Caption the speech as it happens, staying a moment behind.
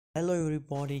Hello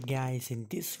everybody guys, in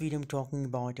this video I'm talking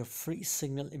about a free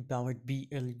signal about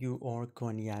BLU or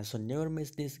coin, yeah, so never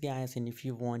miss this guys. And if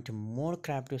you want more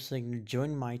crypto signal,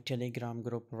 join my telegram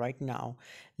group right now.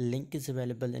 Link is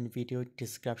available in video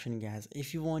description guys.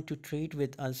 If you want to trade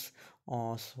with us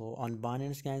also on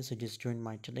Binance guys, so just join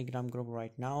my telegram group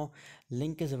right now.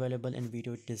 Link is available in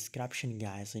video description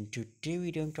guys. In today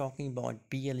video I'm talking about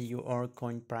BLU or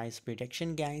coin price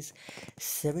prediction guys.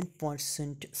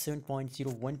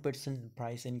 7.01%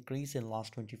 price increase in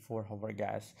last 24 hour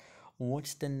guys.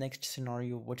 What's the next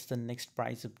scenario? What's the next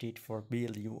price update for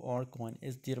BLU or coin?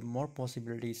 Is there more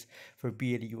possibilities for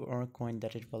BLU or coin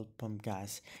that it will pump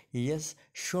gas? Yes,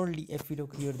 surely. If we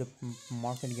look here, the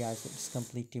market gas, it's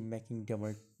completely making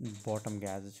double bottom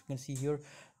gas. As you can see here,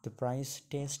 the price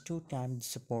tests 2 times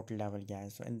support level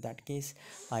guys. So in that case,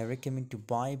 I recommend to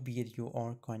buy BLU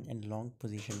or coin in long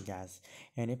position guys.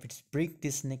 And if it's break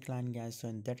this neckline guys, so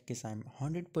in that case I'm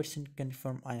 100%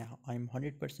 confirm, I'm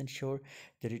 100% sure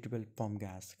that it will pump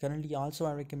gas. Currently also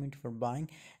I recommend for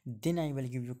buying. Then I will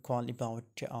give you a call about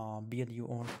BLU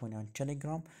or coin on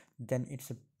telegram. Then it's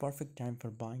a perfect time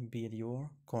for buying BLU or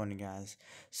coin guys.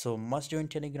 So must join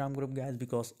telegram group guys,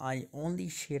 because I only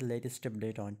share latest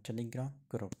update on telegram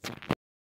group.